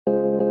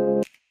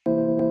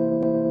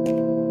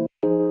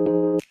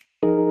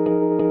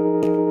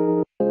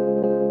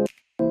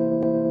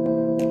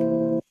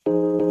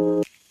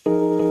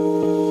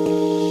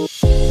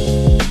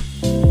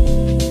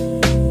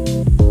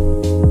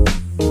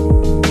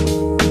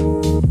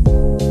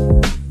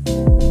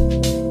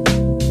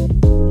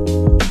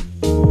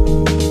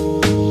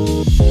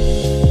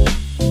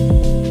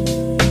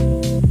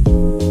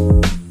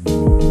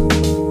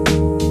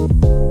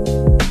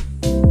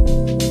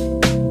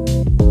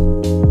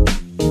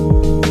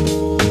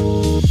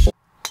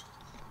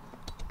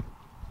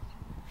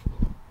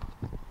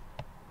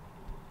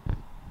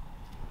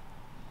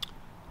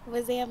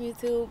Hey,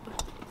 YouTube.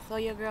 So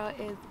your girl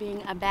is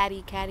being a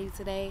baddie caddy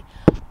today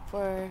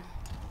for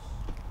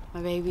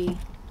my baby.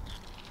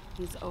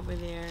 He's over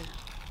there.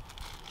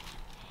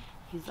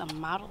 He's a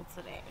model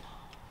today.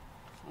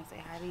 Want to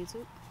say hi to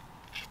YouTube?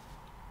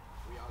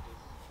 We all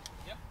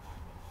just, yep.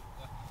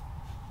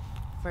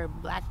 For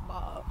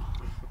Blackballed.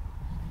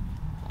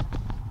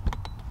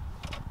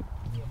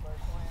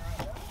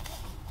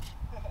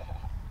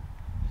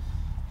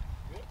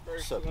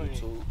 What's up,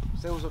 YouTube?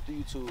 Say what's up to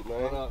YouTube,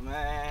 man. What up,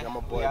 man? Got my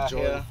boy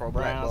Jordan from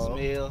Brown's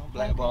Mill,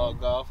 Blackballed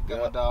Golf. Got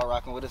my dog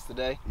rocking with us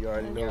today. You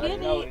already know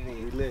what it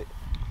is. We lit.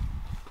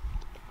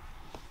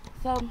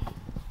 So,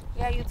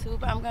 yeah,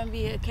 YouTube, I'm going to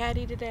be a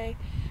caddy today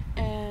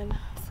and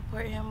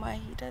support him while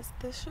he does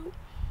the shoot.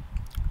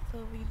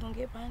 So, we going to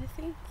get behind the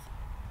scenes.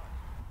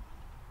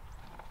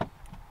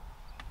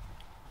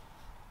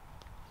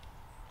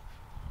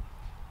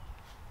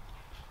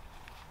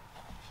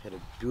 Hit a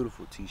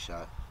beautiful tee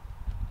shot.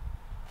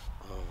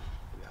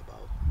 We got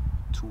about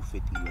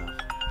 250 left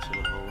to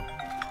the hole.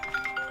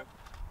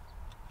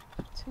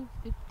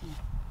 250.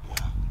 Yeah,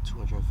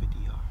 250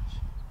 yards.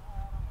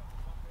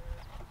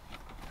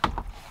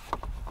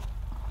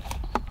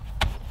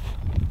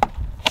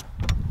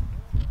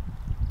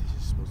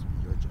 This is supposed to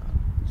be your job.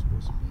 You're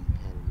supposed to be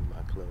handing me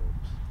my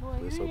clubs. Boy,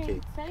 But it's you okay,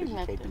 ain't say because you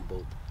can't do nothing.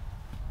 both.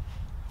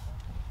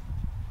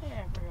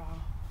 Yeah, bro.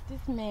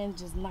 This man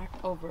just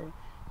knocked over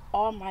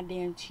all my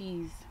damn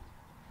cheese.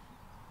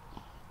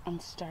 I'm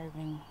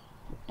starving.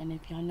 And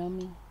if y'all know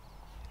me,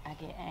 I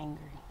get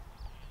angry.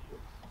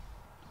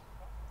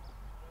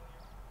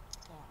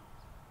 So,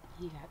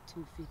 he got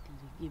 250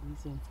 to give me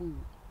some food.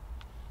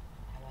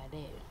 How about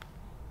that?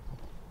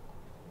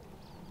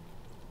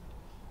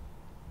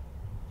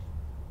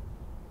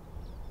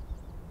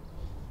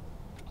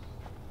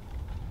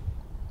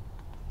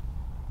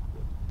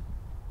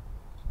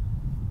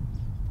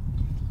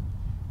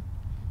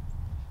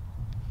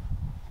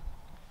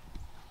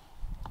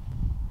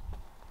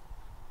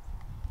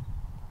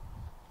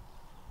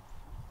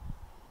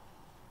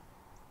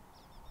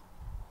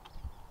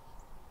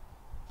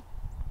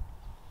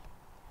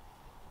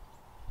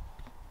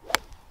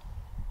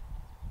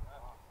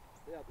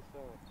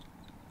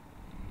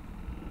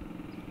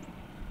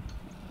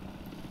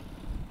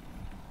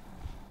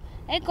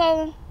 Hey,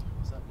 Colin.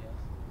 What's up,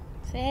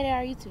 guys? Say hey to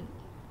our YouTube.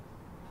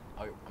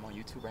 Oh, I'm on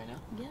YouTube right now?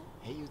 Yeah.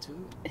 Hey,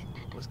 YouTube.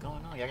 What's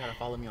going on? Y'all gotta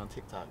follow me on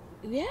TikTok.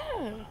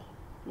 Yeah.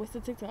 What's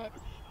the TikTok?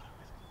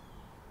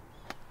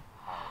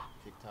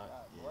 TikTok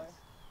is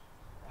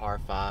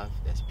Par5.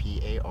 That's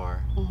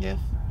P-A-R-F.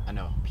 I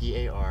know,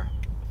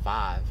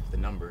 P-A-R-5, the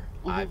number,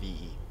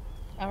 I-V-E.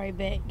 All right,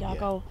 bet. Y'all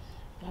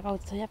Yeah. go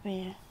tap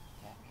in.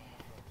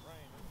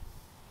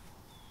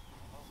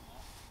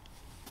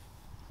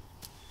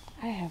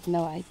 I have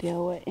no idea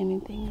what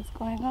anything is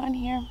going on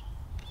here.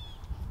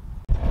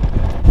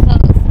 So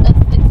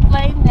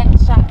explain that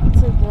shot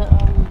to the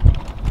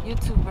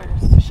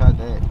YouTubers. The shot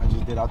that I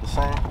just did out the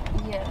sand.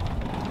 Yeah.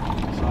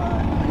 So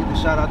I hit the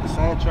shot out the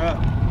sand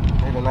trap.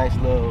 Hit a nice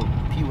little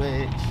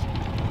P-wedge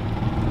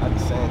out the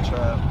sand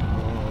trap.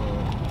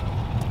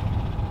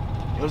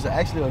 And it was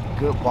actually a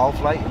good ball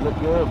flight. It looked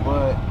good,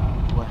 but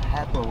what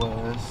happened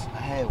was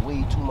I had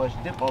way too much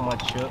dip on my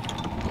chip.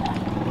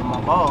 And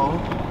my ball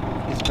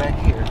is back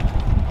here.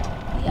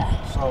 Yeah.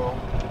 So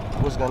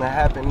what's gonna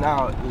happen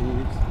now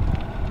is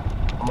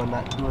I'm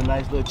gonna do a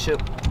nice little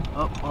chip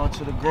up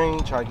onto the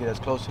green, try to get as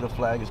close to the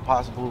flag as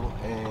possible,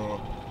 and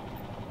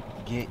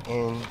get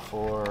in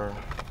for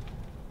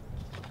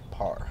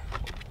par.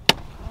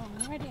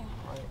 I'm ready.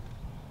 Right.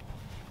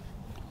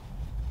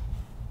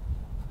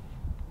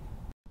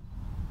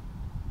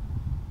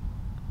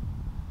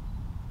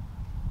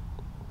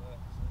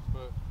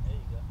 There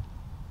you go.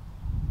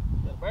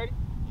 Is that a birdie?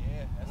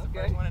 Yeah, that's the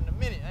first one in a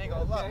minute. I ain't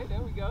gonna lie.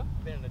 There we go.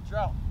 Been in a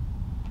drought.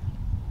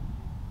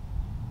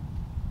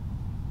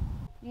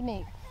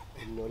 Unique.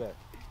 You know that.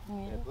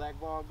 Yeah.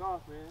 Blackballed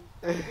golf, man.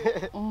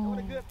 What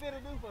a good fit to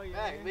do for you,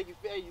 Hey, man. make you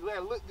feel you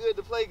let look good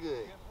to play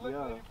good. Look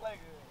Yeah. good, you play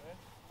good, man.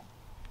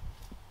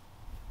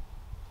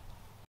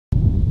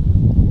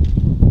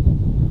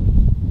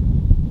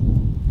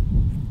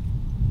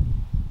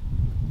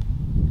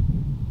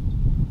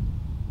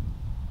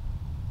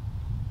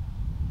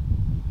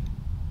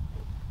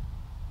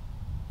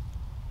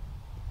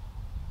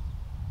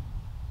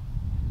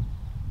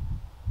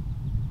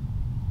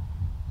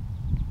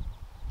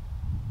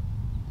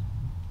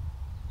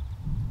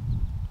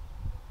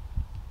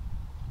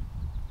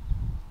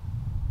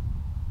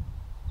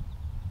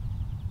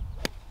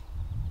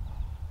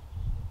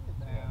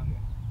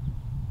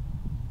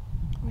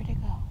 Where'd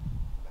it go?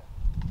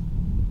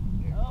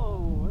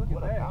 Oh, look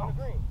What at a that. bounce. On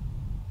the green.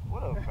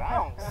 What a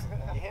bounce.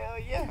 Hell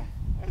yeah.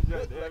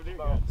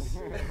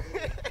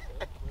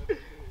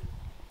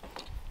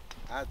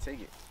 I'll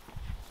take it.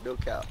 No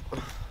cap.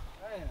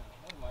 Damn,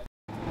 that's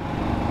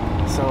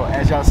my So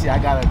as y'all see, I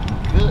got a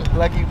good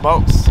lucky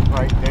bounce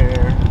right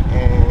there,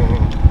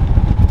 and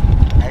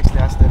actually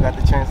I still got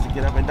the chance to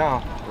get up and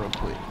down real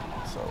quick.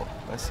 So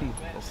let's see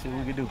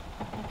what we can do.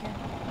 Okay.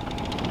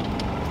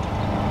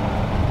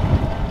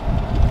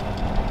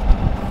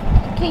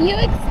 Can you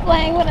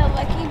explain what a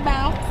lucky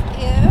bounce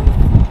is?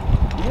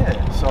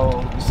 Yeah,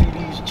 so you see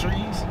these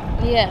trees?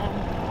 Yeah.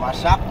 My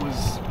shot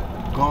was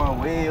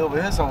going way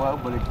over here somewhere,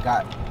 but it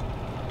got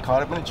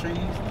caught up in the trees.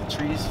 The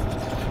trees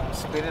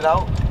spit it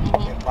out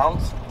and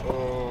bounced,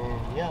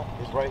 and yeah,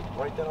 it's right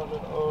there on the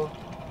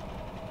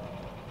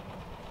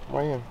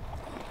right here.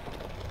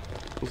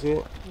 You see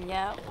it?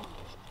 Yep.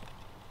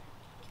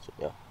 So,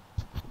 yeah.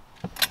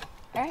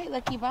 All right,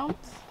 lucky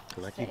bounce.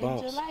 Lucky Saved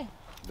bounce. your life.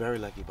 Very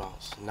lucky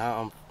bounce. Now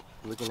I'm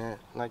looking at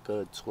like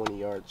a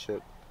 20-yard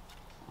chip.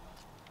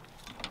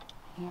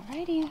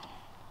 Alrighty.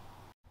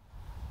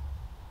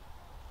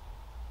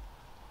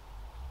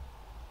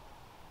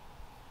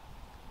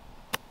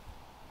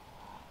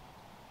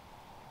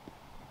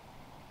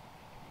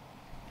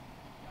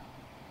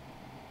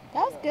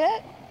 That was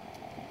good.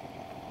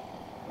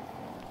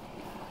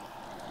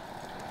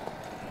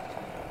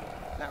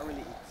 Not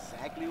really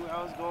exactly where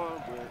I was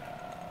going, but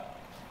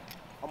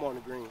I'm on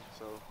the green,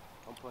 so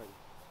I'm putting.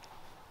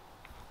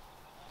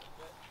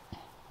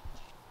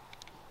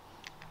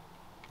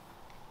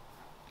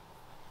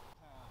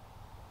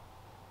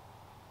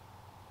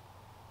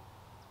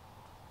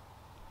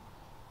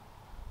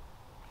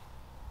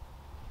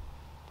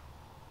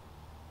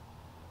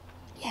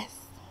 Yes.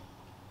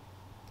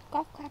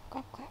 Golf clap,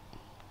 golf clap.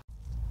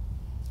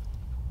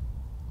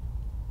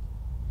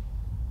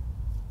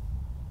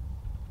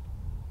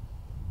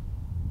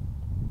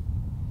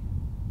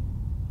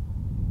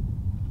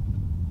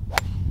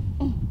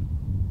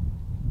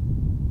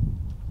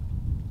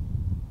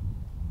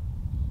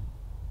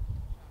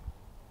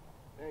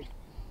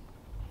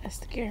 That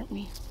scared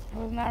me. I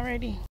was not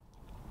ready.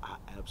 I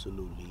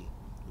absolutely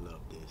love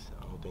this.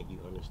 I don't think you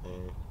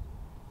understand.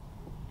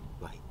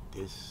 Like,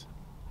 this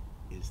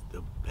is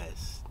the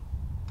best.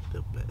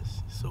 The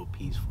best. It's so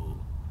peaceful.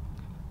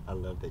 I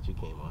love that you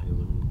came out here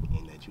with me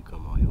and that you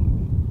come out here with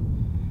me.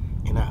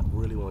 And I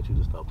really want you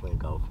to start playing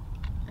golf.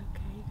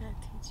 Okay, you gotta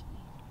teach me.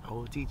 I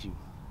will teach you.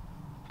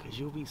 Because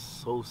you'll be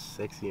so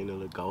sexy in a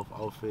little golf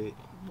outfit.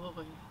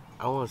 Boy.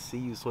 I want to see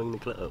you swing the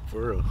club,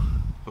 for real.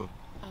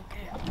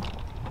 Okay.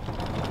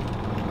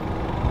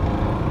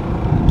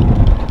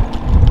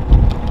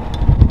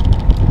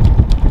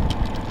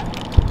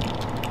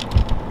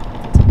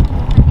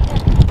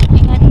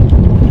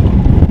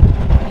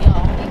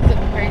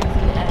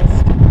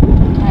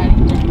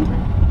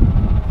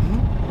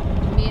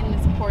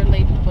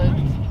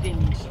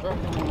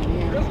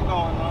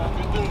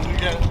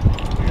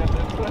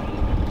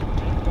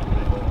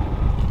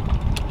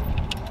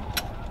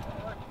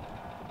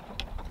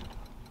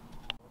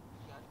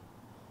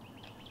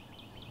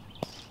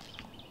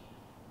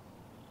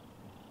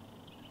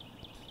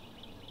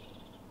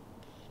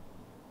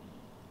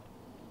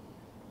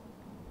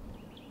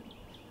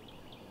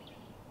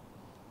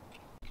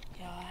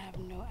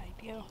 No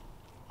idea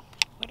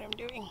what I'm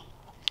doing.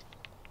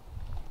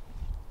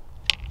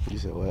 You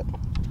said what? I don't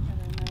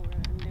know what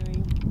I'm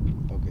doing.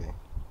 Okay.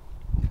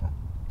 Yeah.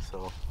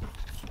 So,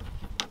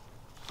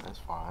 that's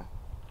fine.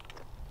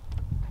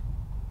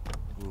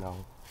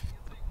 No.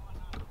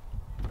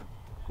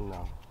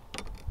 No.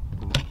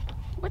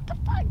 What the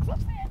fuck? Stop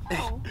saying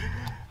no.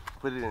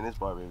 Put it in this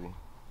bar, baby.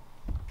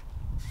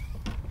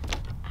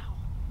 Ow.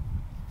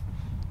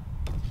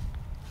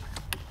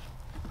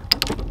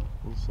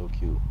 You're so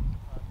cute.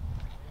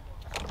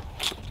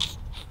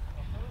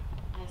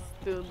 I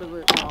still do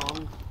it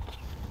wrong.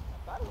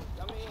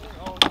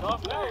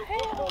 What the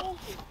hell?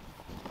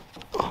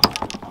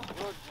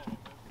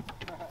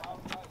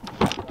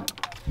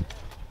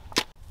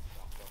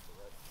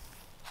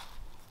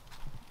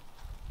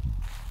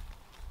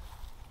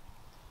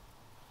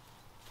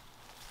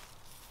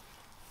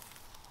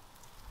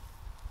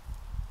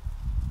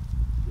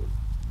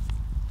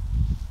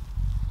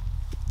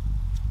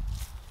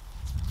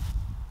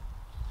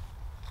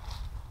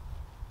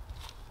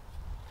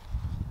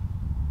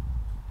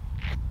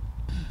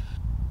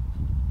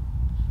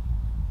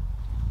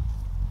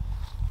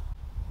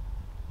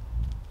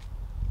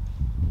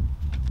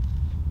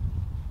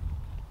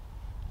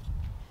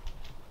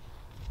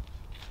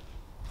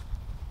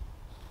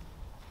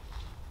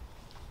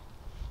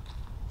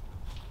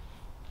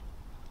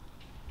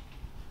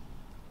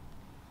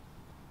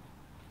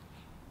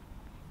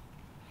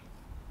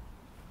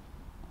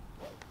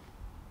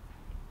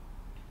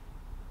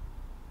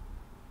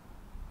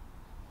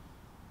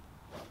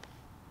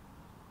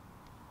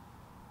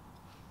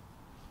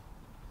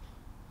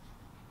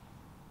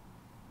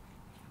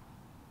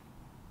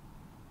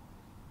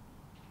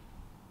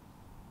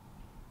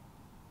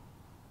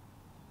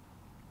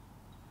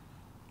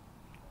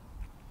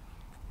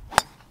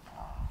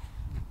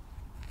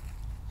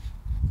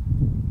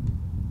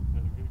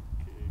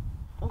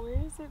 Where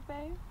is it,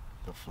 babe?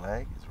 The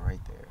flag is right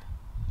there.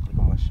 Look at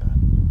my shot.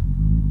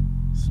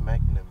 Smack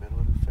in the middle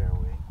of the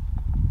fairway.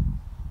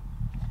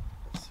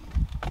 Let's see.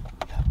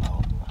 We got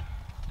about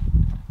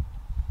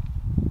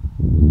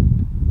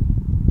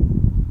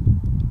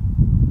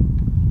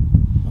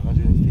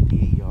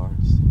 158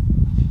 yards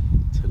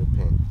to the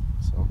pin.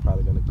 So I'm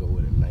probably gonna go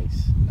with a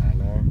nice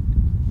 9-iron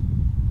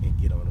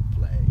and get on the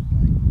flag.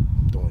 Like,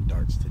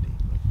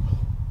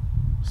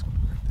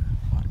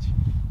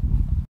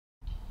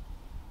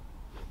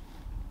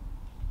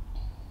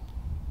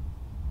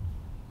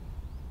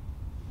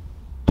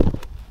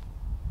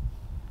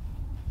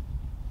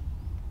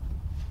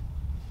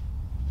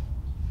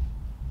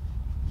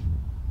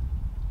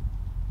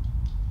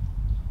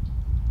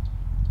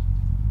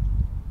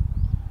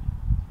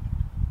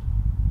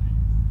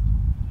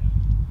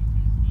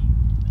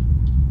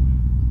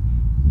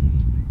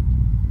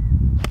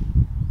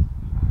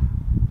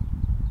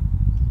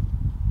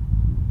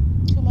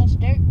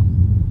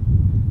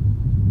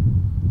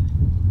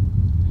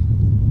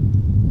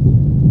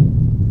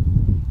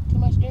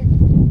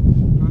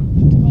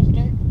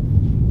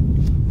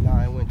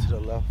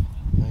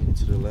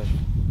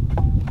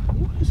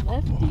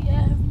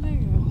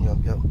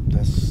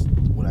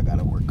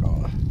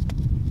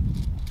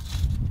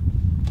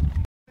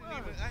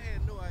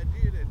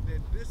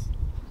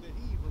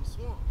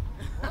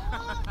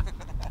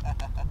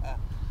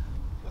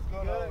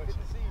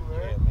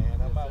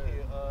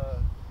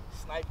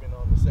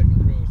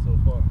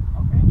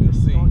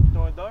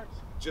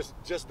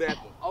 Just that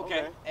one.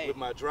 Okay. Hey. With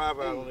my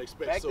driver, I don't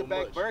expect so much.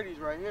 Back-to-back birdies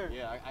right here.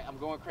 Yeah, I'm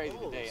going crazy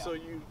today. So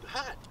you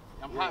hot?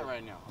 I'm hot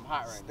right now. I'm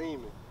hot right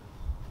Steaming. now.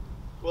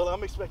 Well,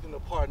 I'm expecting a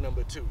par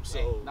number 2. So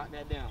hey, knock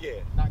that down.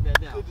 Yeah. Knock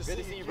that down. Good to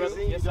see you,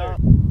 brother. Yes, sir.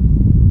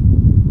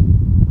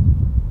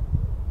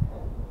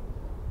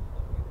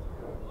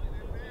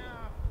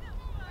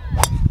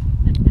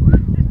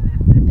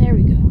 There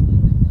we go.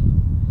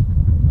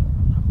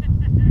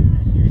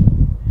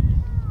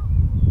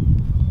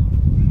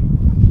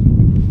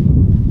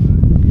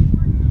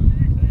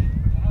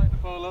 I like the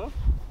polo.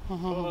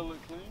 Polo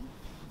look clean.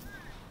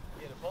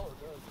 Yeah, the polo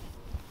does.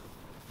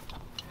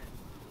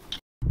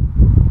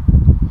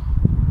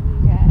 We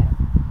got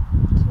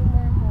 2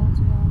 more holes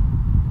now.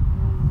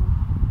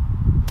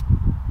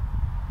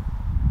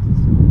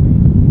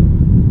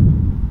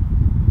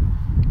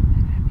 I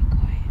gotta be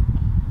quiet.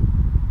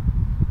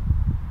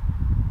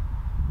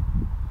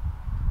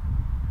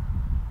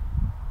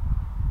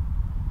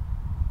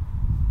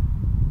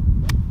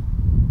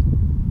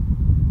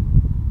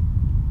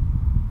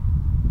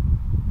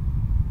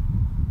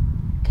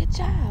 Good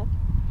job.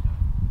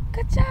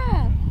 Good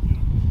job.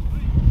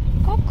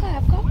 Go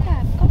clap, go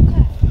clap, go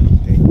clap.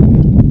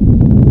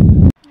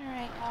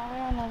 Alright, y'all,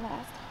 we're on the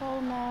last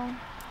hole now.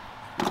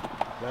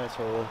 Last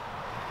hole.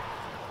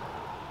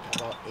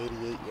 About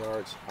 88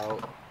 yards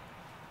out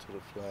to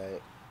the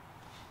flag.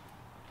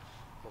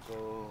 I'm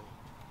gonna go.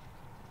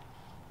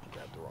 I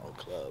grabbed the wrong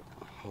club.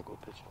 I'm gonna go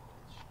pitch on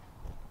pitch.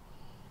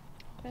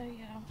 But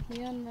yeah, we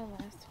on the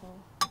last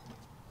hole.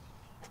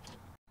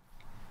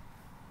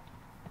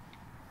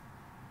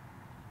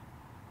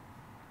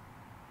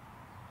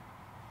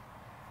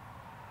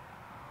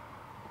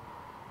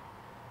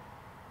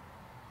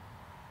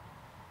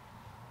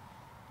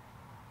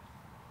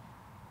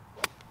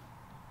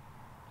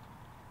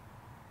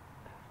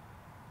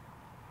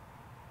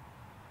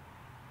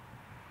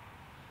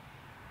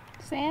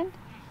 Sand?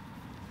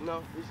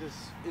 No,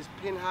 it's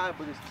pin high,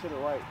 but it's to the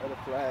right of the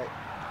flag.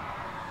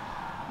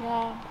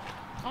 Yeah,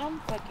 I'm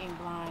fucking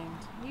blind.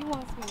 He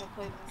wants me to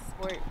play this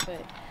sport,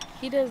 but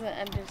he doesn't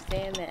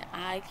understand that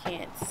I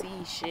can't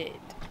see shit.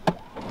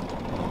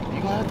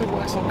 You're gonna have to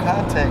wear some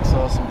contacts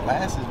or some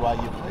glasses while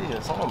you play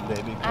or something,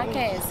 baby. I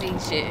can't see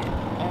shit,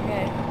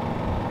 okay?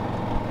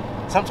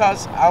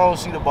 Sometimes I don't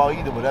see the ball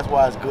either, but that's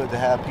why it's good to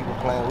have people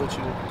playing with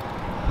you.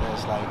 And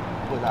it's like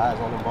putting eyes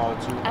on the ball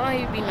too. I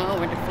don't even be knowing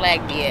where the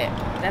flag be at.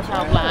 That's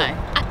how I'm blind.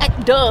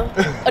 Duh.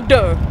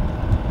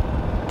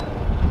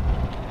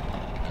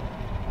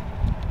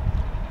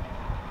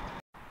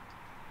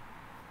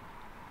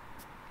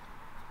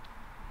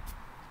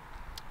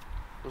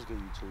 What's good,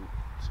 YouTube?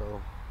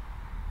 So,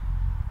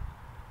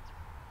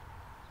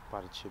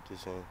 about to chip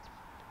this in. The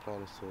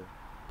plan is to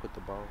put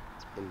the ball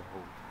in the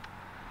hole.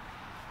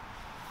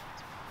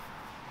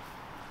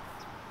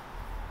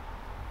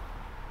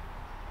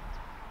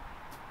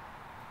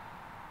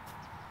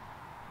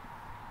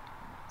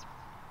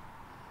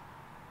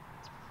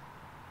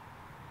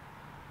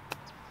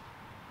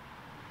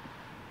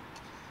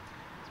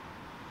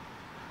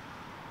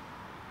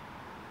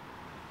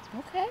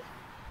 Okay.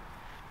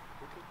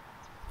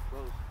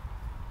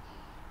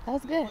 That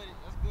was good.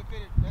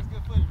 That's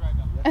good footage right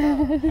now. That's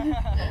all we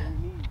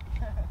need. Ain't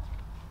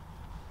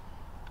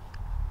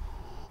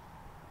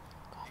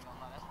gonna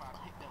lie, that's why I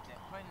picked up that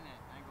putting that.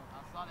 I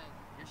saw that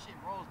your shit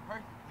rolls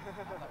perfect. I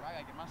was like, I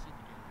gotta get my shit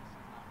together. This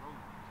shit's not rolling.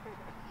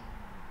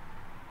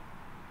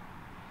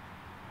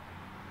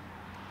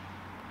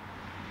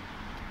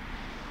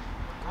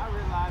 I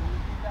realized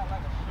if you got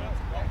like a short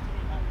back to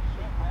it, like a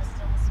short back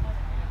to it,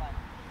 like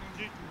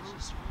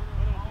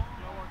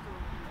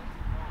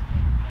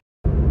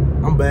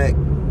I'm back.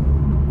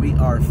 We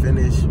are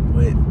finished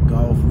with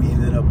golf. We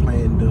ended up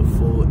playing the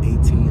full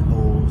 18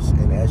 holes,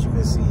 and as you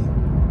can see,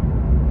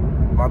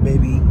 my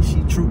baby,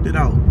 she trooped it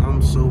out.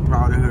 I'm so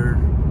proud of her.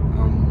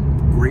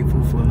 I'm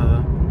grateful for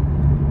her,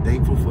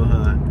 thankful for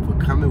her for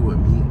coming with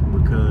me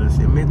because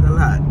it meant a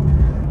lot.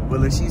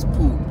 But look, she's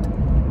pooped.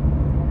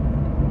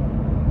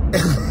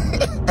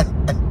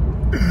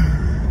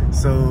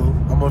 So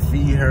I'm gonna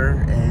feed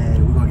her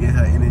and we're gonna get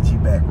her energy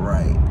back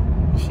right.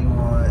 She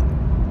want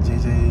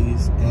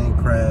JJ's and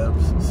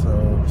crabs,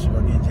 so she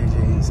gonna get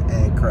JJ's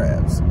and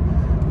crabs.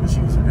 But she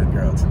was a good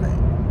girl tonight.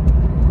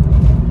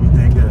 You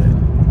did good.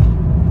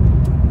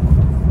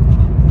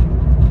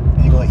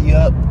 You gonna eat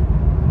up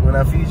when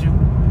I feed you?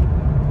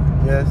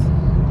 Yes?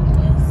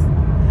 Yes.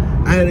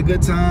 I had a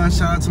good time.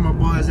 Shout out to my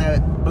boys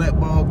at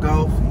Blackballed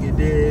Golf. You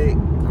dig?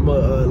 I'm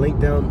gonna link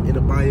them in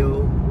the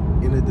bio,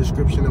 in the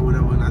description or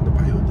whatever. Not the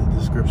bio, the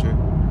description.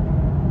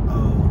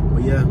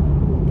 But yeah,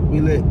 we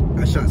lit.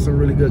 I shot some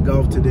really good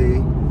golf today.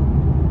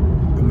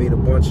 I made a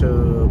bunch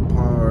of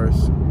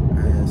pars,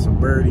 and some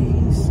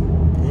birdies,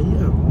 and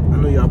yeah, I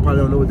know y'all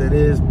probably don't know what that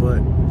is,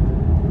 but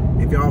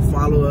if y'all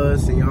follow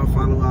us and y'all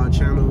follow our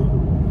channel,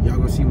 y'all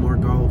gonna see more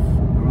golf.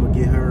 I'm gonna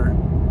get her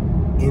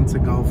into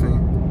golfing,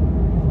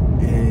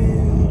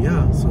 and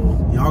yeah, so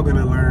y'all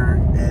gonna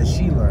learn as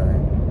she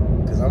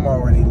learned, cause I'm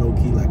already low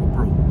key like a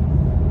pro,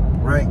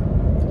 right?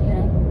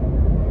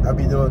 Yeah. I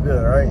be doing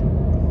good, right?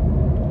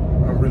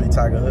 I'm really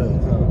Tiger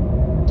Hoods, huh?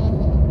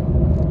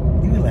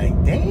 Mm-hmm. You be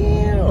like,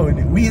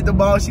 damn. We hit the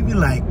ball, she be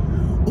like,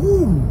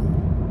 ooh,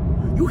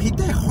 you hit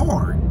that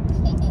hard.